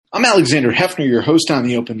I'm Alexander Hefner, your host on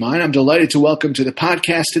The Open Mind. I'm delighted to welcome to the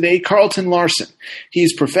podcast today Carlton Larson.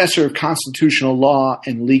 He's professor of constitutional law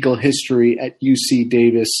and legal history at UC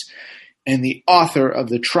Davis and the author of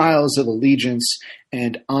The Trials of Allegiance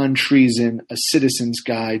and On Treason, A Citizen's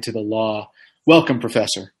Guide to the Law. Welcome,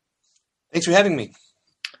 Professor. Thanks for having me.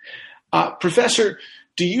 Professor,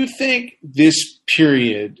 do you think this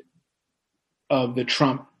period of the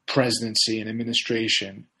Trump presidency and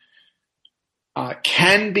administration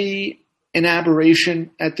can be an aberration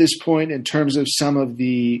at this point in terms of some of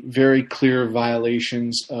the very clear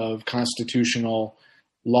violations of constitutional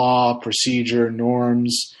law, procedure,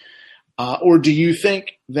 norms? Or do you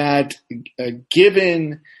think that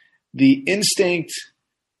given the instinct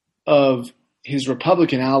of his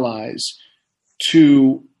Republican allies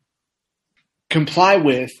to comply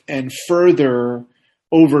with and further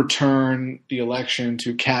overturn the election,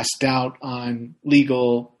 to cast doubt on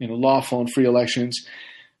legal, lawful and free elections,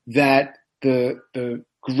 that the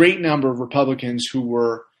great number of Republicans who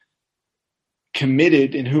were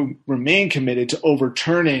committed and who remain committed to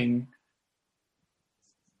overturning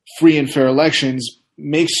free and fair elections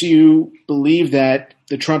makes you believe that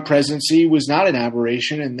the Trump presidency was not an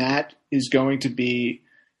aberration and that is going to be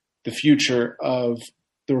the future of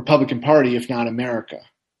the Republican Party, if not America?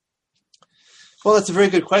 Well, that's a very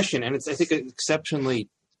good question, and it's, I think, an exceptionally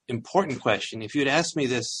important question. If you had asked me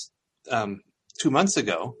this 2 months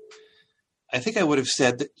ago, I think I would have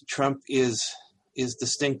said that Trump is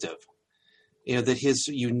distinctive, that his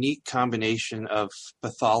unique combination of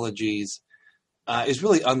pathologies is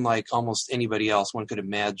really unlike almost anybody else one could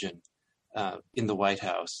imagine in the White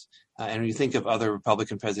House. And when you think of other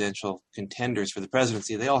Republican presidential contenders for the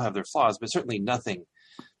presidency, they all have their flaws, but certainly nothing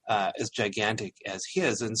as gigantic as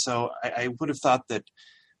his. And so I would have thought that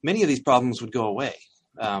many of these problems would go away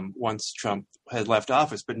once Trump had left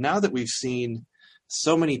office. But now that we've seen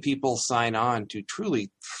so many people sign on to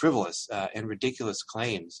truly frivolous and ridiculous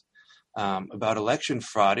claims about election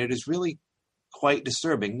fraud, it is really quite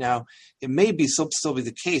disturbing. Now, it may be still be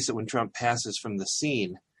the case that when Trump passes from the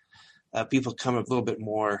scene, people come a little bit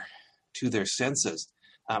more to their senses.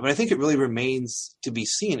 But I think it really remains to be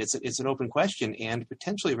seen. It's an open question and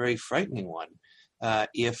potentially a very frightening one.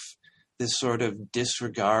 If this sort of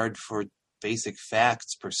disregard for basic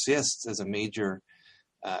facts persists as a major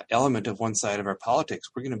element of one side of our politics,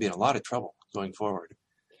 we're going to be in a lot of trouble going forward.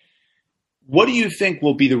 What do you think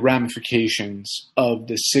will be the ramifications of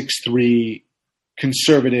the 6-3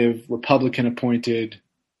 conservative, Republican-appointed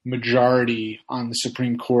majority on the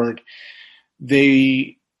Supreme Court?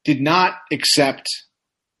 They did not accept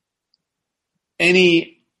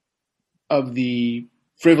any of the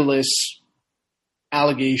frivolous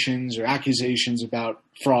allegations or accusations about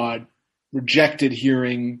fraud, rejected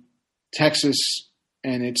hearing Texas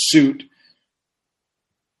and its suit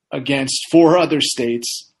against 4 other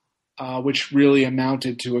states, which really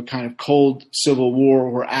amounted to a kind of cold civil war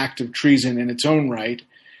or act of treason in its own right.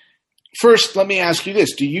 First, let me ask you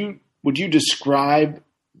this. Would you describe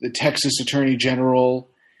the Texas Attorney General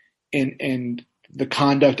and the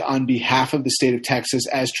conduct on behalf of the state of Texas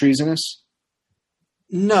as treasonous?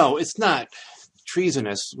 No, it's not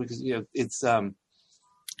treasonous because it's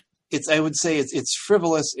I would say it's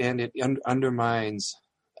frivolous and it undermines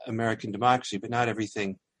American democracy, but not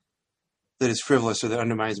everything that is frivolous or that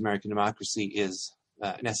undermines American democracy is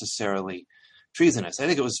necessarily treasonous. I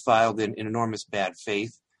think it was filed in enormous bad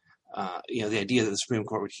faith. The idea that the Supreme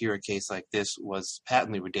Court would hear a case like this was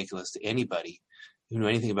patently ridiculous to anybody who knew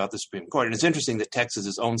anything about the Supreme Court. And it's interesting that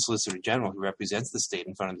Texas's own Solicitor General, who represents the state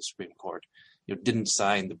in front of the Supreme Court, didn't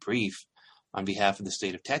sign the brief on behalf of the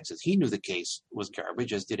state of Texas. He knew the case was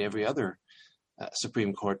garbage, as did every other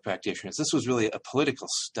Supreme Court practitioner. This was really a political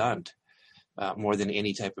stunt more than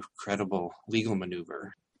any type of credible legal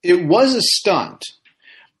maneuver. It was a stunt,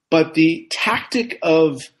 but the tactic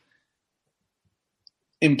of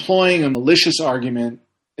employing a malicious argument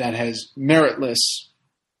that has meritless,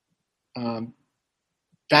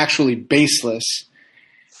 factually baseless,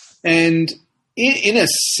 and in a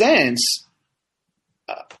sense,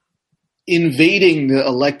 invading the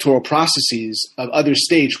electoral processes of other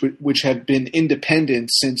states which have been independent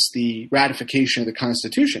since the ratification of the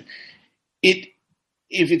Constitution. If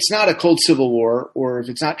it's not a cold civil war or if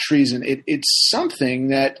it's not treason, it's something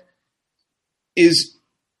that is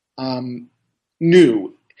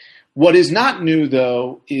new. What is not new,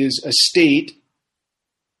 though, is a state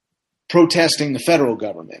protesting the federal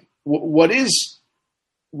government. What is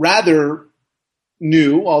rather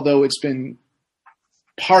new, although it's been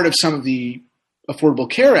part of some of the Affordable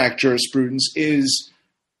Care Act jurisprudence, is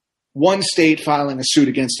one state filing a suit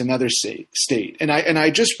against another state. And I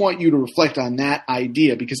just want you to reflect on that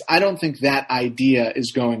idea, because I don't think that idea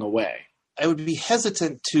is going away. I would be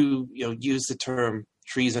hesitant to use the term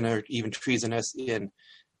treason or even treasonous in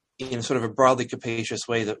sort of a broadly capacious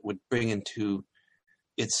way that would bring into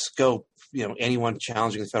its scope, anyone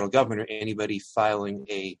challenging the federal government or anybody filing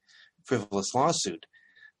a frivolous lawsuit.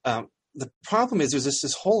 The problem is there's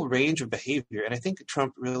this whole range of behavior, and I think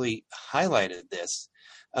Trump really highlighted this,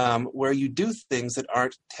 where you do things that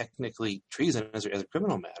aren't technically treason as a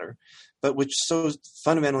criminal matter, but which so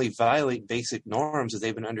fundamentally violate basic norms as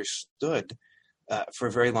they've been understood for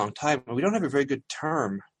a very long time. And we don't have a very good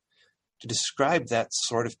term to describe that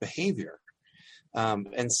sort of behavior.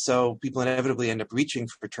 And so people inevitably end up reaching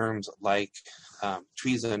for terms like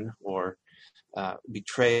treason or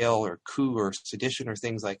betrayal or coup or sedition or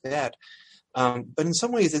things like that. But in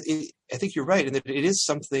some ways, I think you're right in that it is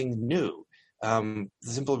something new. The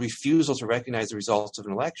simple refusal to recognize the results of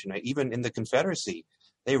an election. Even in the Confederacy,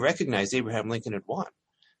 they recognized Abraham Lincoln had won.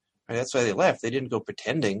 Right? That's why they left. They didn't go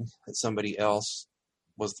pretending that somebody else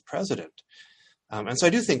was the president. And so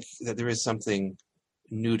I do think that there is something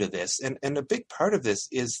new to this. And a big part of this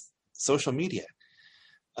is social media,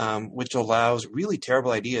 which allows really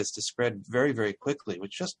terrible ideas to spread very, very quickly,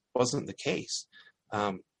 which just wasn't the case.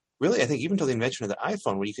 Really, I think even until the invention of the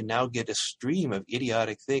iPhone, where you can now get a stream of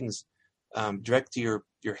idiotic things direct to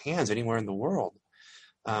your hands anywhere in the world.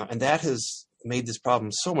 And that has made this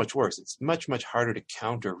problem so much worse. It's much, much harder to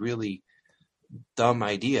counter really dumb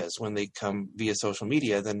ideas when they come via social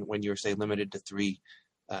media than when you're, say, limited to 3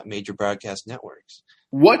 major broadcast networks.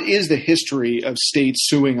 What is the history of states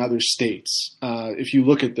suing other states, if you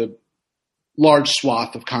look at the large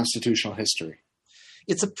swath of constitutional history?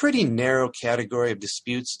 It's a pretty narrow category of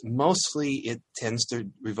disputes. Mostly it tends to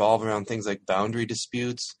revolve around things like boundary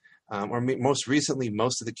disputes, or most recently,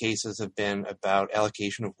 most of the cases have been about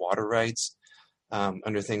allocation of water rights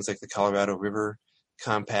under things like the Colorado River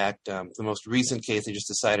Compact. The most recent case they just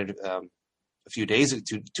decided a few days,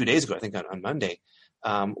 2 days ago, I think on Monday,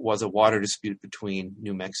 was a water dispute between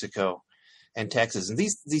New Mexico and Texas. And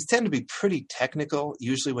these tend to be pretty technical.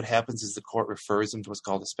 Usually what happens is the court refers them to what's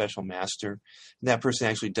called a special master. And that person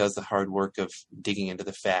actually does the hard work of digging into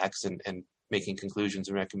the facts and making conclusions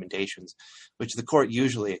and recommendations, which the court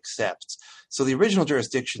usually accepts. So the original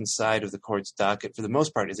jurisdiction side of the court's docket, for the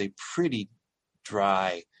most part, is a pretty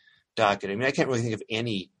dry docket. I mean, I can't really think of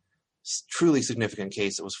any truly significant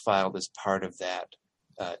case that was filed as part of that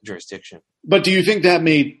jurisdiction. But do you think that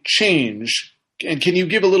may change? And can you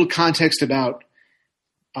give a little context about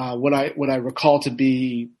what I recall to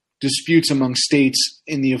be disputes among states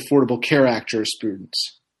in the Affordable Care Act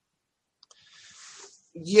jurisprudence?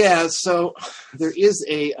 Yeah, so there is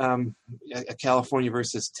a California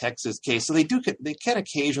versus Texas case. So they can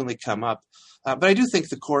occasionally come up, but I do think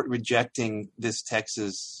the court rejecting this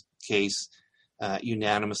Texas case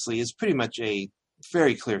unanimously is pretty much a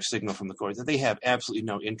very clear signal from the court that they have absolutely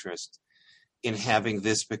no interest in having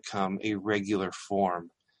this become a regular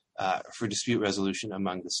form for dispute resolution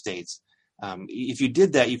among the states. If you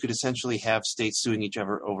did that, you could essentially have states suing each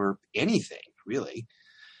other over anything, really.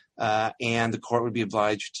 And the court would be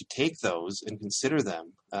obliged to take those and consider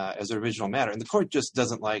them as an original matter. And the court just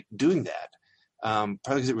doesn't like doing that, partly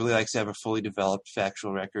because it really likes to have a fully developed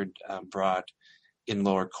factual record brought in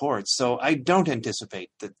lower courts. So I don't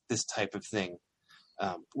anticipate that this type of thing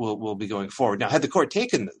will be going forward. Now, had the court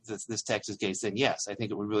taken this Texas case, then yes, I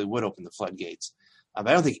think it really would open the floodgates. But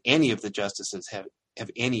I don't think any of the justices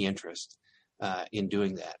have any interest in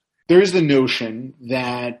doing that. There is the notion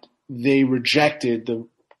that they rejected, the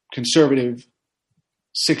conservative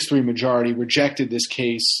 6-3 majority rejected this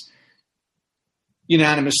case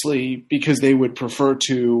unanimously because they would prefer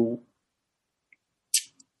to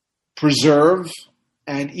preserve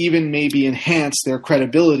and even maybe enhance their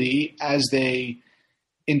credibility as they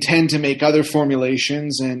intend to make other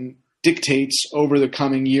formulations and dictates over the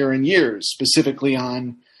coming year and years, specifically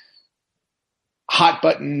on hot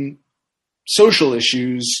button social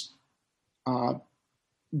issues.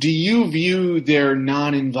 Do you view their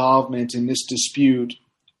non-involvement in this dispute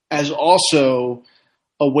as also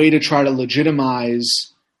a way to try to legitimize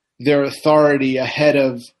their authority ahead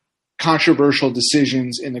of controversial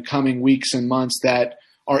decisions in the coming weeks and months that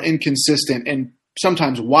are inconsistent and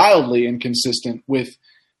sometimes wildly inconsistent with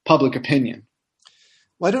public opinion?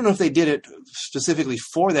 Well, I don't know if they did it specifically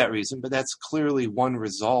for that reason, but that's clearly one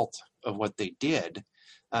result of what they did.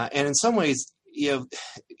 And in some ways,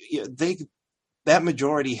 that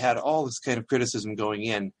majority had all this kind of criticism going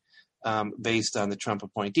in based on the Trump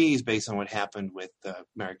appointees, based on what happened with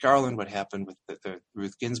Merrick Garland, what happened with the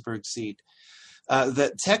Ruth Ginsburg seat.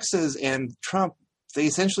 that Texas and Trump, they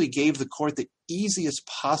essentially gave the court the easiest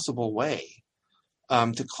possible way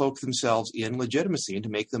to cloak themselves in legitimacy and to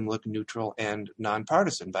make them look neutral and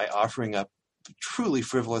nonpartisan by offering up truly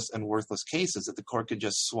frivolous and worthless cases that the court could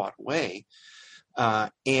just swat away,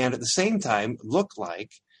 and at the same time look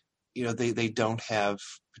like they don't have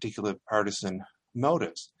particular partisan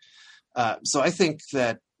motives. So I think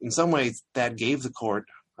that in some ways that gave the court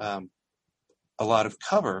a lot of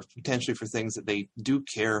cover potentially for things that they do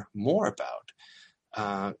care more about.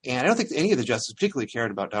 And I don't think any of the justices particularly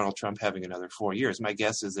cared about Donald Trump having another 4 years. My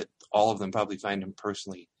guess is that all of them probably find him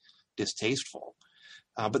personally distasteful.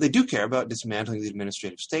 But they do care about dismantling the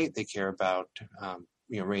administrative state. They care about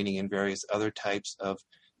reining in various other types of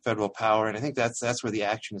federal power. And I think that's where the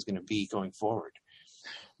action is going to be going forward.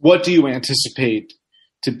 What do you anticipate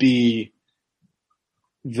to be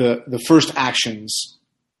the first actions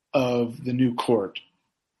of the new court?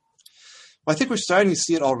 Well, I think we're starting to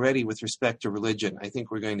see it already with respect to religion. I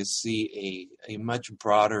think we're going to see a much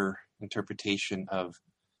broader interpretation of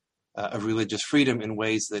religious freedom in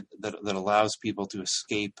ways that allows people to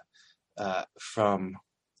escape from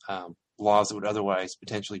laws that would otherwise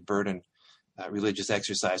potentially burden religious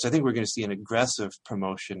exercise. So I think we're going to see an aggressive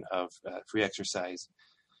promotion of free exercise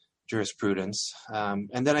jurisprudence.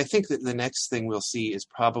 And then I think that the next thing we'll see is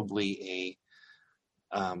probably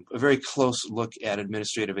a very close look at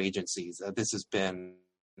administrative agencies. This has been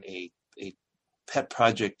a pet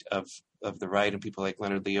project of the right and people like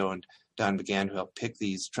Leonard Leo and Don McGahn, who helped pick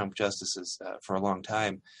these Trump justices for a long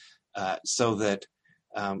time, so that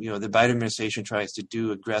the Biden administration tries to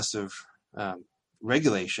do aggressive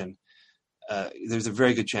regulation. There's a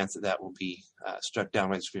very good chance that will be struck down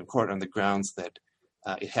by the Supreme Court on the grounds that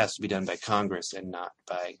it has to be done by Congress and not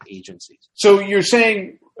by agencies. So you're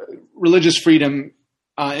saying religious freedom,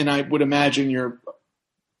 and I would imagine you're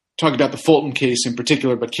talking about the Fulton case in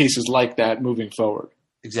particular, but cases like that moving forward.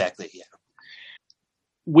 Exactly, yeah.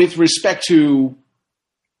 With respect to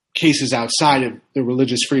cases outside of the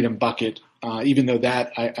religious freedom bucket, even though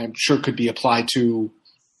that I'm sure could be applied to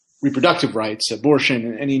reproductive rights, abortion,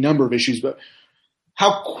 and any number of issues, but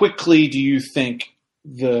how quickly do you think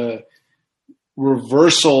the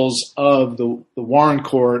reversals of the Warren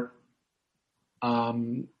Court, how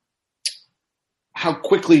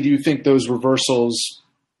quickly do you think those reversals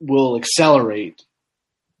will accelerate?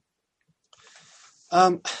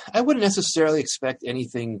 I wouldn't necessarily expect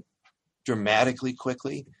anything dramatically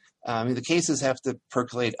quickly. The cases have to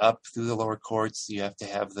percolate up through the lower courts. You have to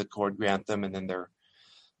have the court grant them, and then they're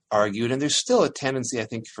argued. And there's still a tendency, I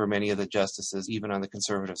think, for many of the justices, even on the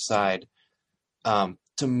conservative side,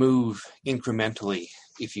 to move incrementally,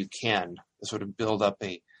 if you can, to sort of build up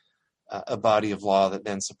a body of law that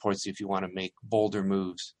then supports you if you want to make bolder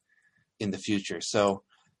moves in the future. So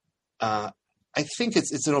I think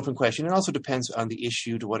it's an open question. It also depends on the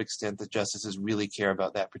issue, to what extent the justices really care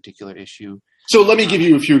about that particular issue. So let me give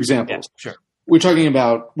you a few examples. Yeah, sure. We're talking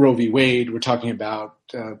about Roe v. Wade. We're talking about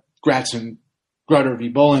Gratz and Grutter v.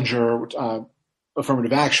 Bollinger,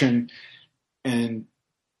 affirmative action, and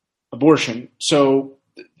abortion. So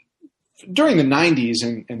during the 90s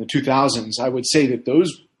and the 2000s, I would say that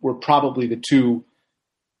those were probably the two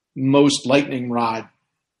most lightning rod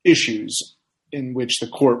issues in which the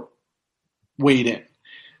court weighed in.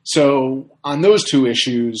 So on those two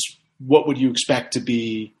issues, what would you expect to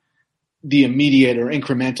be the immediate or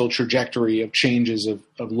incremental trajectory of changes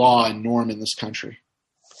of law and norm in this country?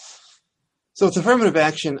 So with affirmative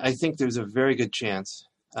action, I think there's a very good chance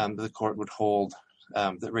that the court would hold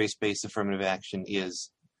that race-based affirmative action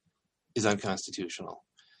is unconstitutional.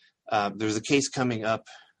 There's a case coming up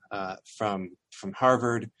from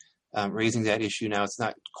Harvard raising that issue. Now, it's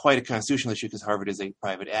not quite a constitutional issue because Harvard is a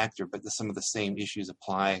private actor, but some of the same issues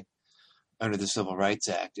apply under the Civil Rights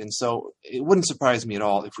Act. And so it wouldn't surprise me at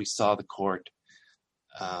all if we saw the court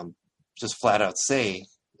just flat out say,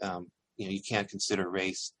 you can't consider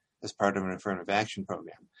race as part of an affirmative action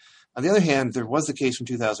program. On the other hand, there was a case from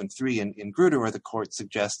 2003 in Grutter where the court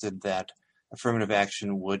suggested that affirmative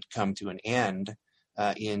action would come to an end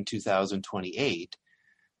in 2028.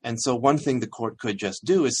 And so one thing the court could just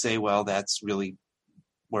do is say, well, that's really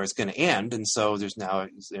where it's going to end. And so there's now,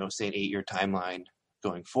 say an 8-year timeline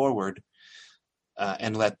going forward,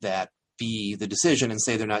 and let that be the decision and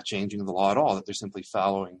say they're not changing the law at all, that they're simply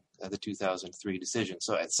following the 2003 decision.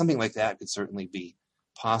 So something like that could certainly be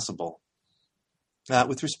possible.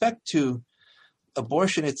 With respect to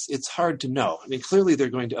abortion, it's hard to know. I mean, clearly they're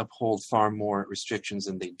going to uphold far more restrictions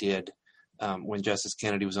than they did when Justice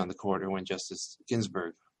Kennedy was on the court or when Justice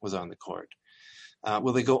Ginsburg was on the court.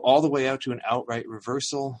 Will they go all the way out to an outright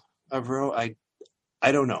reversal of Roe?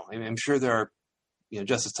 I don't know. I mean, I'm sure there are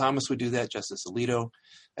Justice Thomas would do that. Justice Alito,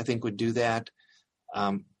 I think, would do that.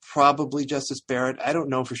 Probably Justice Barrett. I don't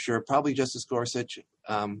know for sure. Probably Justice Gorsuch.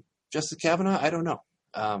 Justice Kavanaugh, I don't know.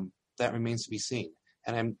 That remains to be seen.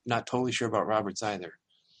 And I'm not totally sure about Roberts either.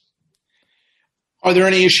 Are there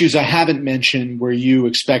any issues I haven't mentioned where you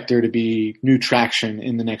expect there to be new traction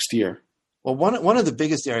in the next year? Well, one of the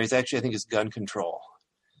biggest areas, actually, I think, is gun control.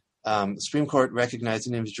 The Supreme Court recognized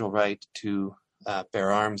an individual right to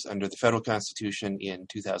bear arms under the federal Constitution in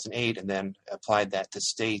 2008 and then applied that to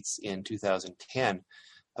states in 2010.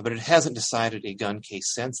 But it hasn't decided a gun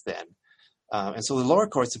case since then. And so the lower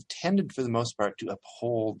courts have tended, for the most part, to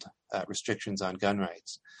uphold restrictions on gun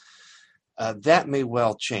rights. That may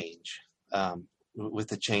well change with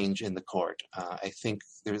the change in the court. I think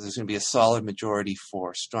there's going to be a solid majority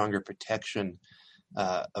for stronger protection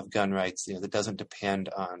of gun rights, that doesn't depend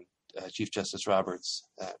on Chief Justice Roberts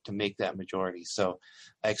to make that majority. So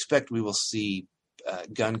I expect we will see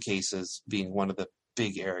gun cases being one of the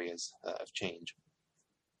big areas of change.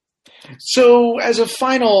 So as a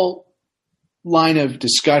final line of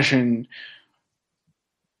discussion,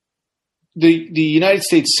 the United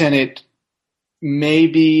States Senate may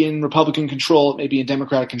be in Republican control, it may be in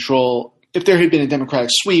Democratic control. If there had been a Democratic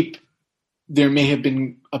sweep, there may have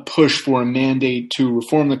been a push for a mandate to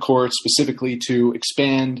reform the court, specifically to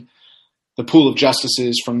expand the pool of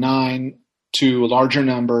justices from 9 to a larger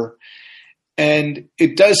number. And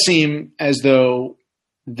it does seem as though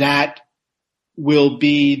that will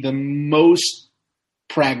be the most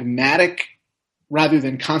pragmatic, rather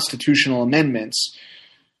than constitutional amendments,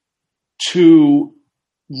 to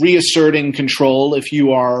reasserting control if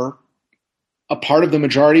you are a part of the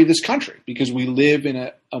majority of this country, because we live in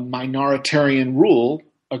a minoritarian rule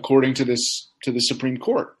according to the Supreme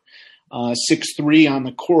Court. 6-3 on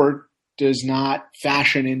the court does not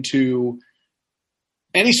fashion into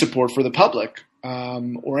any support for the public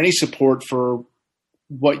or any support for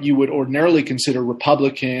what you would ordinarily consider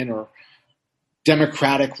Republican or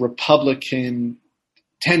Democratic Republican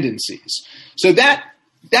tendencies. So that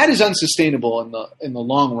is unsustainable in the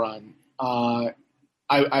long run.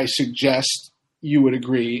 I suggest you would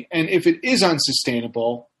agree. And if it is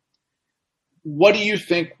unsustainable, what do you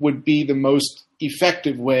think would be the most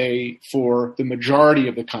effective way for the majority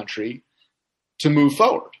of the country to move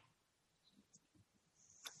forward?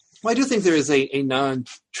 Well, I do think there is a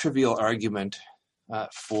non-trivial argument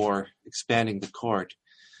for expanding the court.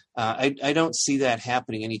 I don't see that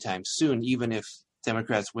happening anytime soon, even if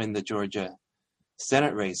Democrats win the Georgia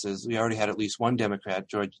Senate races. We already had at least one Democrat,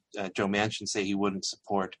 Joe Manchin, say he wouldn't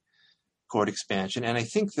support court expansion. And I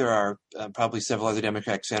think there are probably several other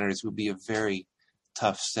Democratic senators who would be a very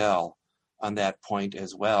tough sell on that point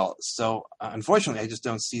as well. So unfortunately, I just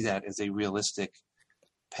don't see that as a realistic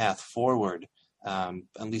path forward, at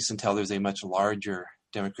least until there's a much larger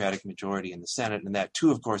Democratic majority in the Senate. And that,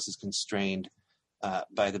 too, of course, is constrained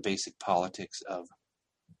by the basic politics of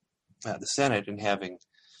the Senate and having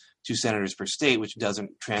 2 senators per state, which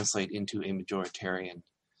doesn't translate into a majoritarian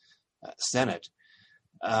Senate.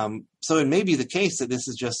 So it may be the case that this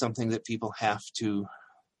is just something that people have to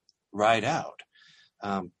ride out.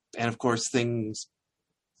 And of course, things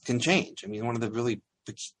can change. I mean, one of the really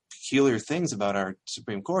peculiar things about our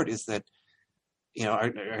Supreme Court is that, our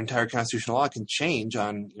entire constitutional law can change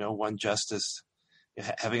on, one justice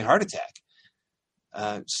having a heart attack.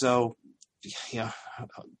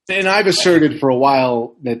 And I've asserted for a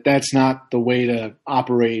while that that's not the way to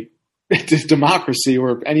operate democracy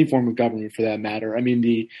or any form of government for that matter. I mean,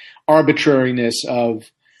 the arbitrariness of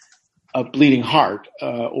a bleeding heart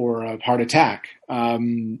or a heart attack,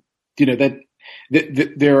 that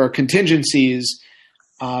there are contingencies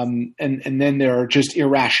and then there are just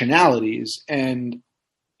irrationalities. And,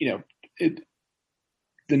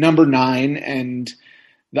 the number 9 and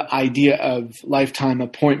the idea of lifetime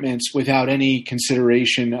appointments without any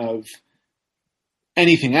consideration of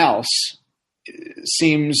anything else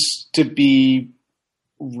seems to be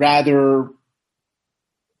rather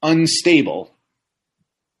unstable.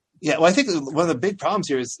 Yeah, well, I think one of the big problems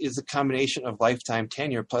here is the combination of lifetime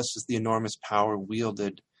tenure plus just the enormous power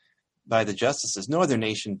wielded by the justices. No other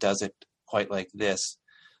nation does it quite like this.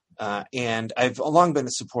 And I've long been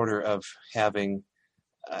a supporter of having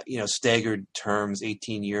staggered terms,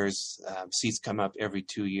 18 years, seats come up every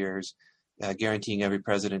 2 years, guaranteeing every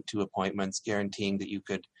president 2 appointments, guaranteeing that you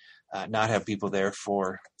could not have people there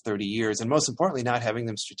for 30 years, and most importantly, not having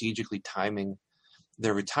them strategically timing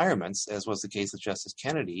their retirements, as was the case with Justice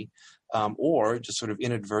Kennedy, or just sort of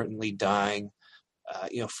inadvertently dying,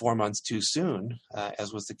 4 months too soon,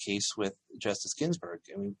 as was the case with Justice Ginsburg.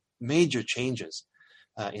 I mean, major changes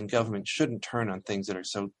in government shouldn't turn on things that are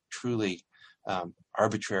so truly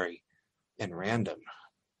arbitrary and random.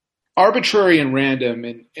 Arbitrary and random,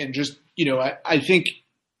 and just, I think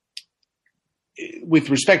with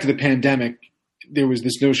respect to the pandemic, there was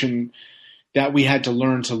this notion that we had to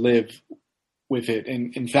learn to live with it.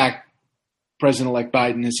 And in fact, President-elect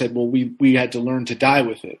Biden has said, well, we had to learn to die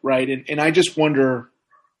with it, right? And I just wonder,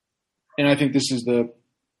 and I think this is the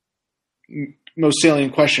most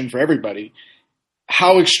salient question for everybody,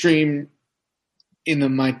 how extreme, in the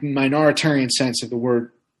minoritarian sense of the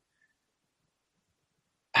word,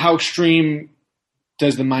 how extreme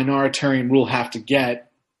does the minoritarian rule have to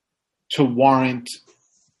get to warrant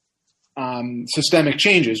systemic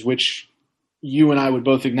changes, which you and I would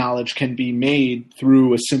both acknowledge can be made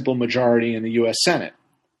through a simple majority in the U.S. Senate?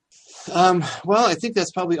 Well, I think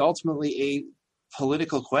that's probably ultimately a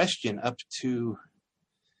political question up to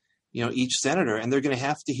each senator, and they're going to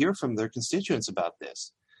have to hear from their constituents about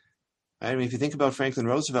this. I mean, if you think about Franklin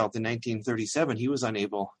Roosevelt in 1937, he was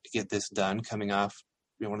unable to get this done, coming off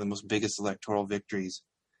one of the most biggest electoral victories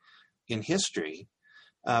in history.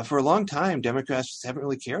 For a long time, Democrats haven't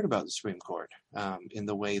really cared about the Supreme Court in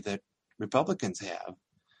the way that Republicans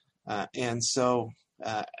have. And so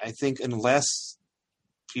I think unless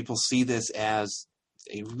people see this as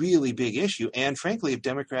a really big issue, and frankly, if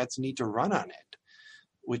Democrats need to run on it,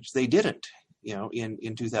 which they didn't,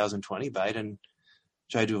 in 2020, Biden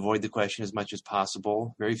tried to avoid the question as much as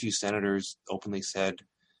possible. Very few senators openly said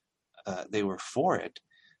they were for it.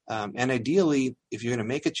 And ideally, if you're going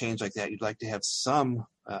to make a change like that, you'd like to have some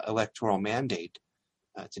electoral mandate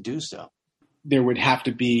to do so. There would have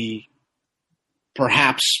to be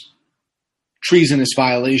perhaps treasonous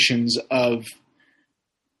violations of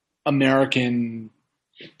American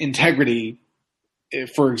integrity.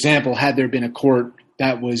 For example, had there been a court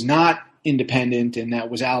that was not independent and that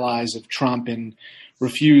was allies of Trump and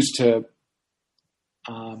refused to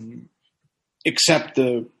accept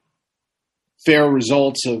the fair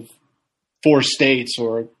results of 4 states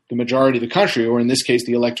or the majority of the country, or in this case,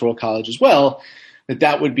 the Electoral College as well,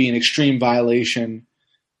 that would be an extreme violation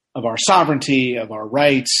of our sovereignty, of our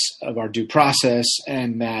rights, of our due process,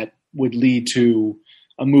 and that would lead to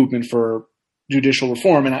a movement for judicial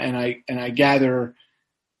reform. And I gather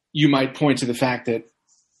you might point to the fact that,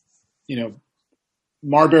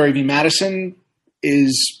 Marbury v. Madison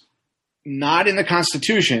is not in the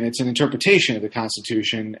Constitution. It's an interpretation of the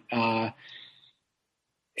Constitution.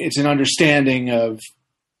 It's an understanding of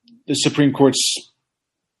the Supreme Court's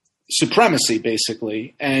supremacy,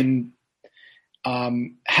 basically. And,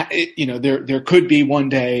 there could be one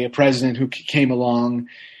day a president who came along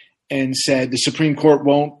and said the Supreme Court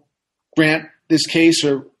won't grant this case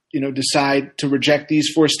or, decide to reject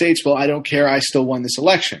these 4 states. Well, I don't care. I still won this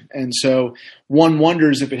election. And so one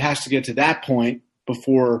wonders if it has to get to that point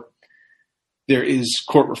before there is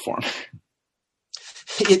court reform.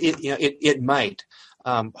 It might.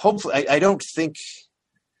 Hopefully, I don't think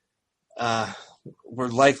we're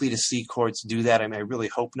likely to see courts do that. I mean, I really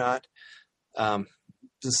hope not.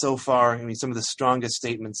 So far, some of the strongest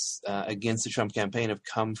statements against the Trump campaign have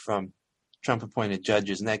come from Trump-appointed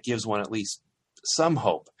judges, and that gives one at least some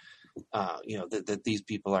hope, that these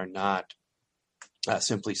people are not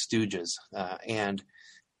simply stooges. And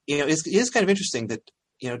it is kind of interesting that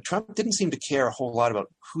Trump didn't seem to care a whole lot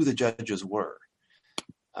about who the judges were.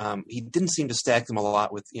 He didn't seem to stack them a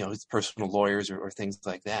lot with his personal lawyers or things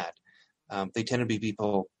like that. They tend to be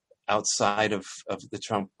people outside of the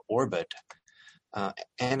Trump orbit,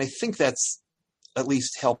 and I think that's at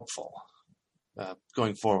least helpful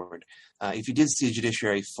going forward. If you did see a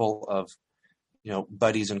judiciary full of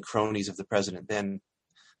buddies and cronies of the president, then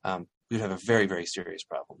we'd have a very, very serious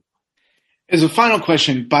problem. As a final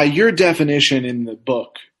question, by your definition in the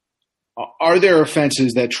book, are there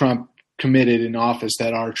offenses that Trump committed in office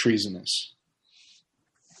that are treasonous?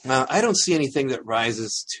 I don't see anything that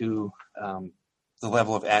rises to the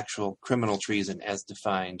level of actual criminal treason as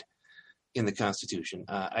defined in the Constitution.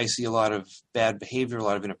 I see a lot of bad behavior, a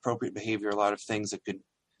lot of inappropriate behavior, a lot of things that could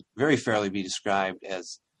very fairly be described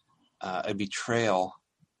as a betrayal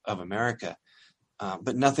of America,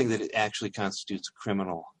 but nothing that it actually constitutes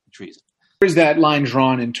criminal treason. Where is that line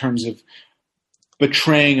drawn in terms of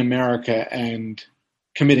betraying America and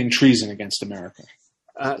committing treason against America?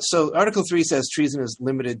 So Article 3 says treason is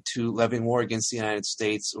limited to levying war against the United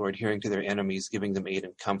States or adhering to their enemies, giving them aid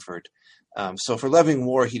and comfort. So for levying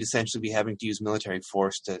war, he'd essentially be having to use military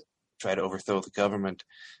force to try to overthrow the government.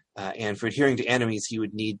 And for adhering to enemies, he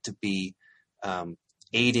would need to be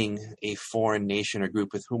aiding a foreign nation or group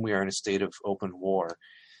with whom we are in a state of open war.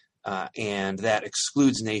 And that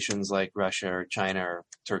excludes nations like Russia or China or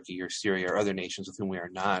Turkey or Syria or other nations with whom we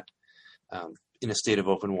are not in a state of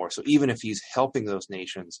open war. So even if he's helping those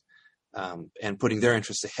nations and putting their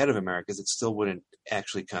interests ahead of America's, it still wouldn't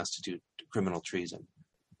actually constitute criminal treason.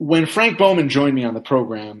 When Frank Bowman joined me on the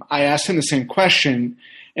program, I asked him the same question,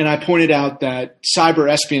 and I pointed out that cyber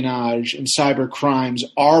espionage and cyber crimes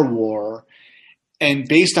are war. And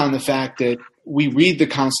based on the fact that we read the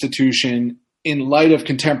Constitution in light of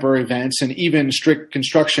contemporary events, and even strict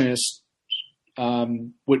constructionists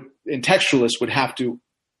and textualists would have to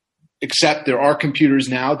accept there are computers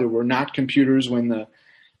now. There were not computers when the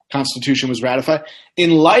Constitution was ratified.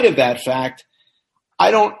 In light of that fact, I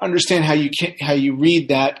don't understand how you read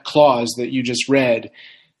that clause that you just read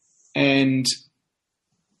and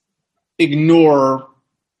ignore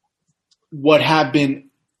what have been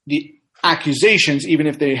the accusations, even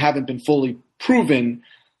if they haven't been fully proven,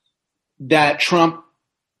 that Trump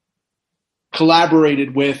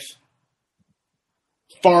collaborated with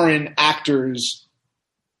foreign actors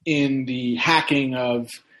in the hacking of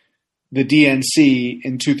the DNC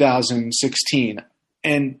in 2016.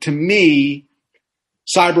 And to me,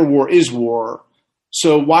 cyber war is war.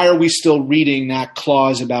 So why are we still reading that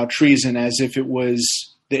clause about treason as if it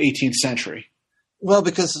was the 18th century? Well,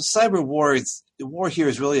 because cyber war here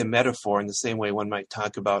is really a metaphor in the same way one might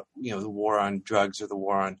talk about, the war on drugs or the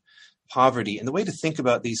war on poverty. And the way to think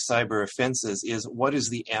about these cyber offenses is what is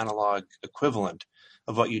the analog equivalent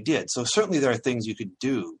of what you did. So certainly there are things you could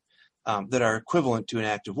do that are equivalent to an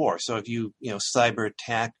act of war. So if you cyber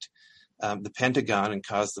attacked the Pentagon and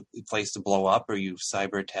caused the place to blow up, or you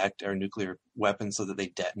cyber attacked our nuclear weapons so that they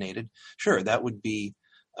detonated, sure, that would be,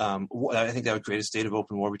 I think that would create a state of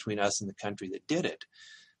open war between us and the country that did it.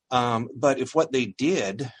 But if what they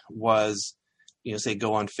did was, say,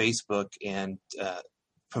 go on Facebook and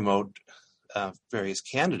promote various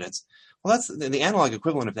candidates, well, that's the analog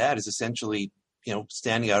equivalent of that is essentially,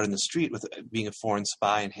 standing out in the street with being a foreign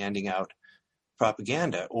spy and handing out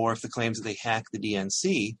propaganda. Or if the claims that they hacked the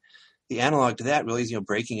DNC, the analog to that really is,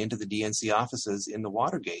 breaking into the DNC offices in the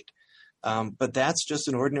Watergate. But that's just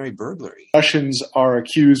an ordinary burglary. Russians are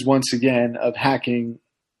accused once again of hacking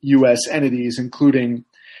U.S. entities, including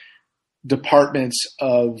departments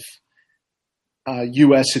of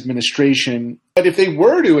U.S. administration. But if they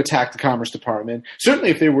were to attack the Commerce Department, certainly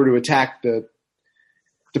if they were to attack the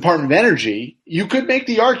Department of Energy, you could make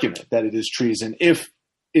the argument that it is treason if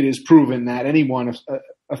it is proven that anyone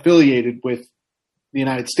affiliated with the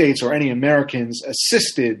United States or any Americans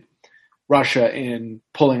assisted Russia in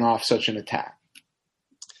pulling off such an attack.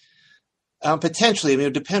 Potentially. It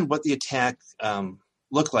would depend what the attack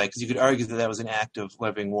looked like, because you could argue that was an act of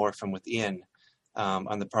levying war from within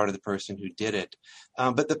on the part of the person who did it.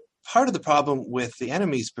 But the part of the problem with the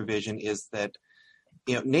enemies provision is that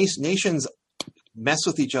nations mess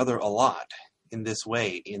with each other a lot in these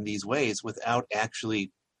ways, without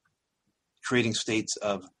actually creating states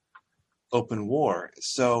of open war.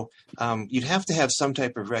 So you'd have to have some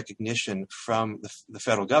type of recognition from the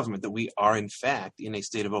federal government that we are in fact in a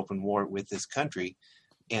state of open war with this country,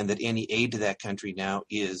 and that any aid to that country now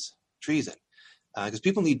is treason. Because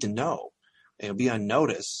people need to know, be on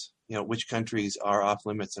notice, which countries are off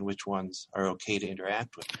limits and which ones are okay to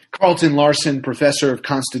interact with. Carlton Larson, professor of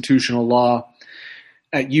constitutional law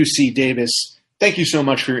at UC Davis, thank you so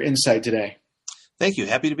much for your insight today. Thank you.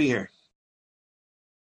 Happy to be here.